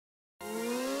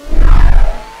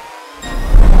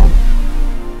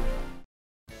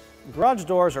Garage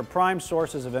doors are prime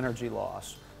sources of energy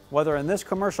loss, whether in this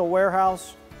commercial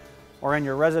warehouse or in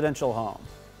your residential home.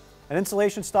 At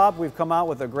InfraStop, we've come out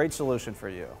with a great solution for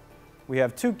you. We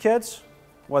have two kits,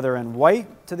 whether in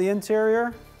white to the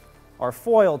interior or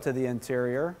foil to the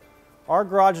interior. Our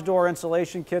garage door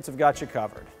insulation kits have got you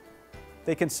covered.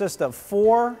 They consist of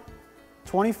 4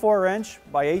 24-inch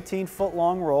by 18-foot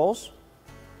long rolls.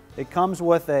 It comes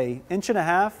with an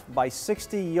 1.5 by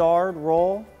 60-yard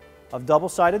roll of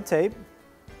double-sided tape,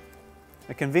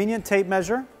 a convenient tape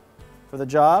measure for the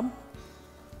job,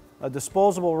 a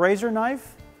disposable razor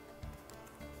knife,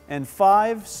 and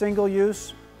 5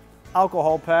 single-use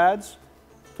alcohol pads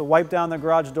to wipe down the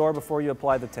garage door before you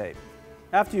apply the tape.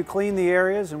 After you clean the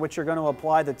areas in which you're going to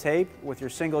apply the tape with your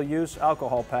single-use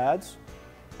alcohol pads,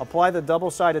 apply the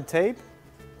double-sided tape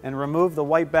and remove the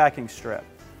white backing strip.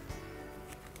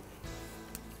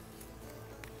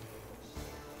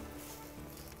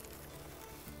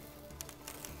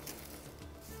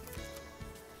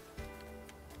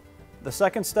 The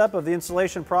second step of the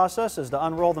installation process is to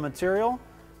unroll the material.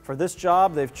 For this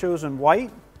job, they've chosen white,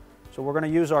 so we're going to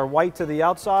use our white to the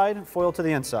outside, foil to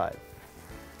the inside.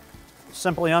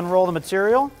 Simply unroll the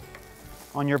material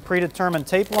on your predetermined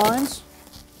tape lines.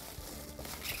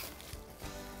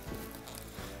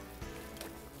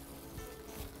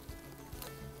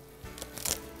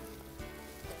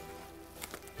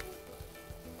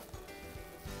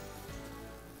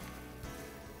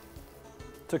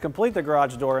 To complete the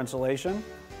garage door insulation,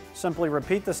 simply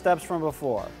repeat the steps from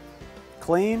before.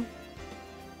 Clean,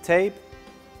 tape,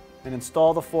 and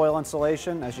install the foil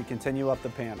insulation as you continue up the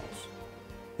panels.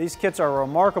 These kits are a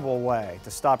remarkable way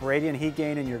to stop radiant heat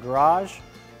gain in your garage,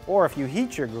 or if you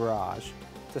heat your garage,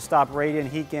 to stop radiant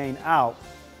heat gain out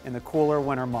in the cooler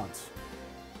winter months.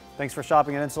 Thanks for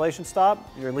shopping at InfraStop,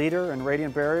 your leader in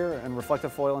radiant barrier and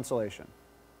reflective foil insulation.